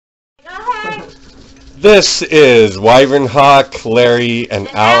This is WyvernHawk, Larry, and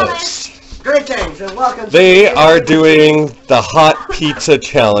Alice. Greetings and welcome to They are doing the hot pizza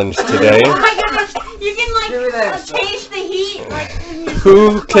challenge today. Oh my goodness, you can like taste the heat. Like,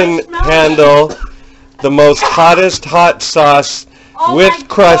 Who can handle the most hottest hot sauce with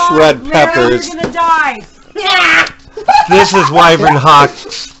crushed red peppers? You're gonna die. This is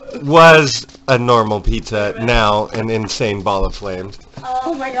WyvernHawk's. Was a normal pizza, now an insane ball of flames.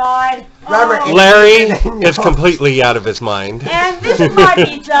 Oh my god. Robert, Larry is completely out of his mind. And this is my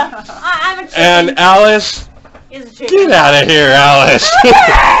pizza. I'm a chicken. And Alice, Is a chicken. get out of here, Alice.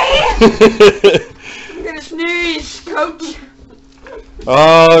 I'm gonna sneeze, coach.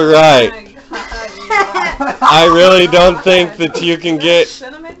 All right. I really don't think that you can get...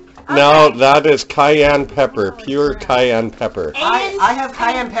 Cinnamon? No, that is cayenne pepper, pure cayenne pepper. I have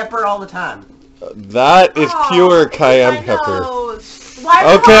cayenne pepper all the time. That is pure cayenne pepper.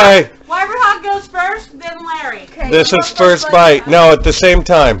 WyvernHawk, Okay. WyvernHawk goes first, then Larry. Okay, This is first bite. No, at the same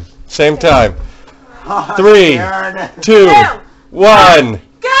time. Same time. 3, 2, 1.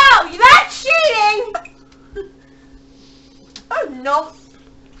 Go! That's cheating! Oh, no.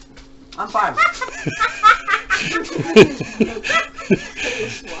 I'm fine.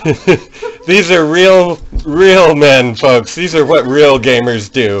 These are real men, folks. These are what real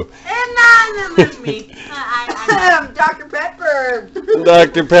gamers do. And then there's me. I'm Dr. Pepper.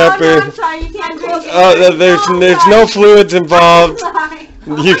 Dr. Pepper. Oh, no, I'm sorry, you can't drink. Oh, there's no fluids involved.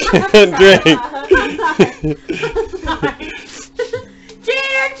 You can't drink.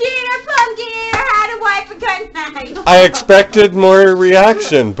 Cheater, pumpkin eater, how to wipe a good night. I expected more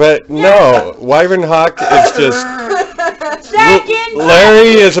reaction, but no. WyvernHawk is just... Second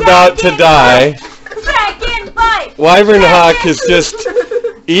Larry is about to die. Second bite. WyvernHawk is just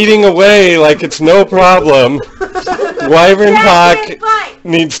eating away like it's no problem. WyvernHawk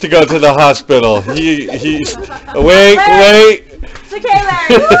needs to go to the hospital. He's... Wait. It's okay,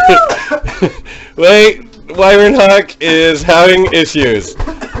 Larry. Wait. WyvernHawk is having issues.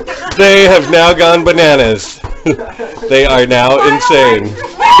 They have now gone bananas. They are now insane.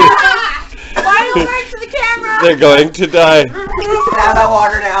 Why don't you to the camera? They're going to die. Have that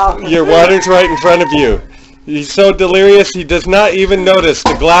water now. Your water's right in front of you. He's so delirious he does not even notice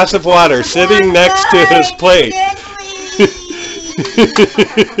the glass of water sitting next to his plate.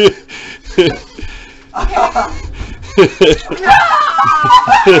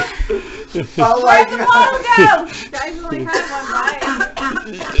 Oh my God. Guys only had one bite.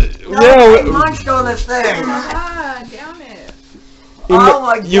 I munched on this thing. Ah, damn it. Oh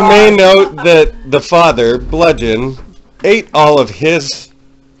my God. You may note that the father, Bludgeon, ate all of his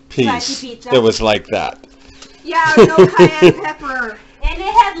piece that was like that. Yeah, no cayenne pepper. And it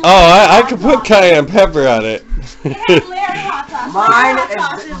had Oh, I could put cayenne pepper on it. It had Larry hot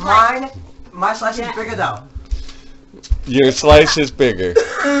sauce. My slice is bigger though. Your slice is bigger.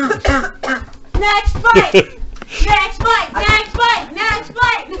 Next bite. Next bite. Next bite. Next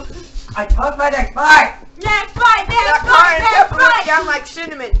bite. I took my next bite. Next bite. Next That bite. cayenne Next pepper went bite. down like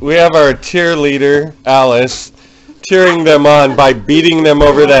cinnamon. We have our cheerleader, Alice, cheering them on by beating them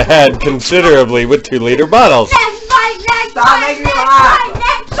over the head considerably with 2-liter bottles. Next bite. Next Stop bite. making me Next laugh. bite.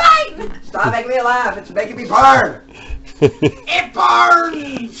 Next bite. Stop making me laugh. It's making me burn. It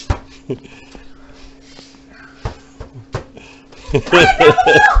burns. Can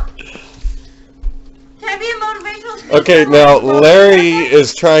I be a motivational speaker? Okay, now Larry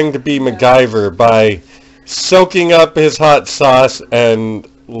is trying to be MacGyver by soaking up his hot sauce and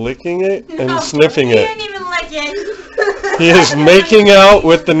licking it and sniffing He it. didn't even lick it. He is making out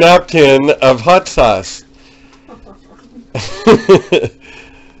with the napkin of hot sauce.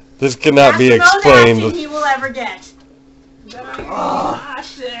 This cannot be That's the most explained. action he will ever get. Oh.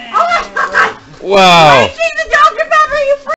 Oh my God. Wow.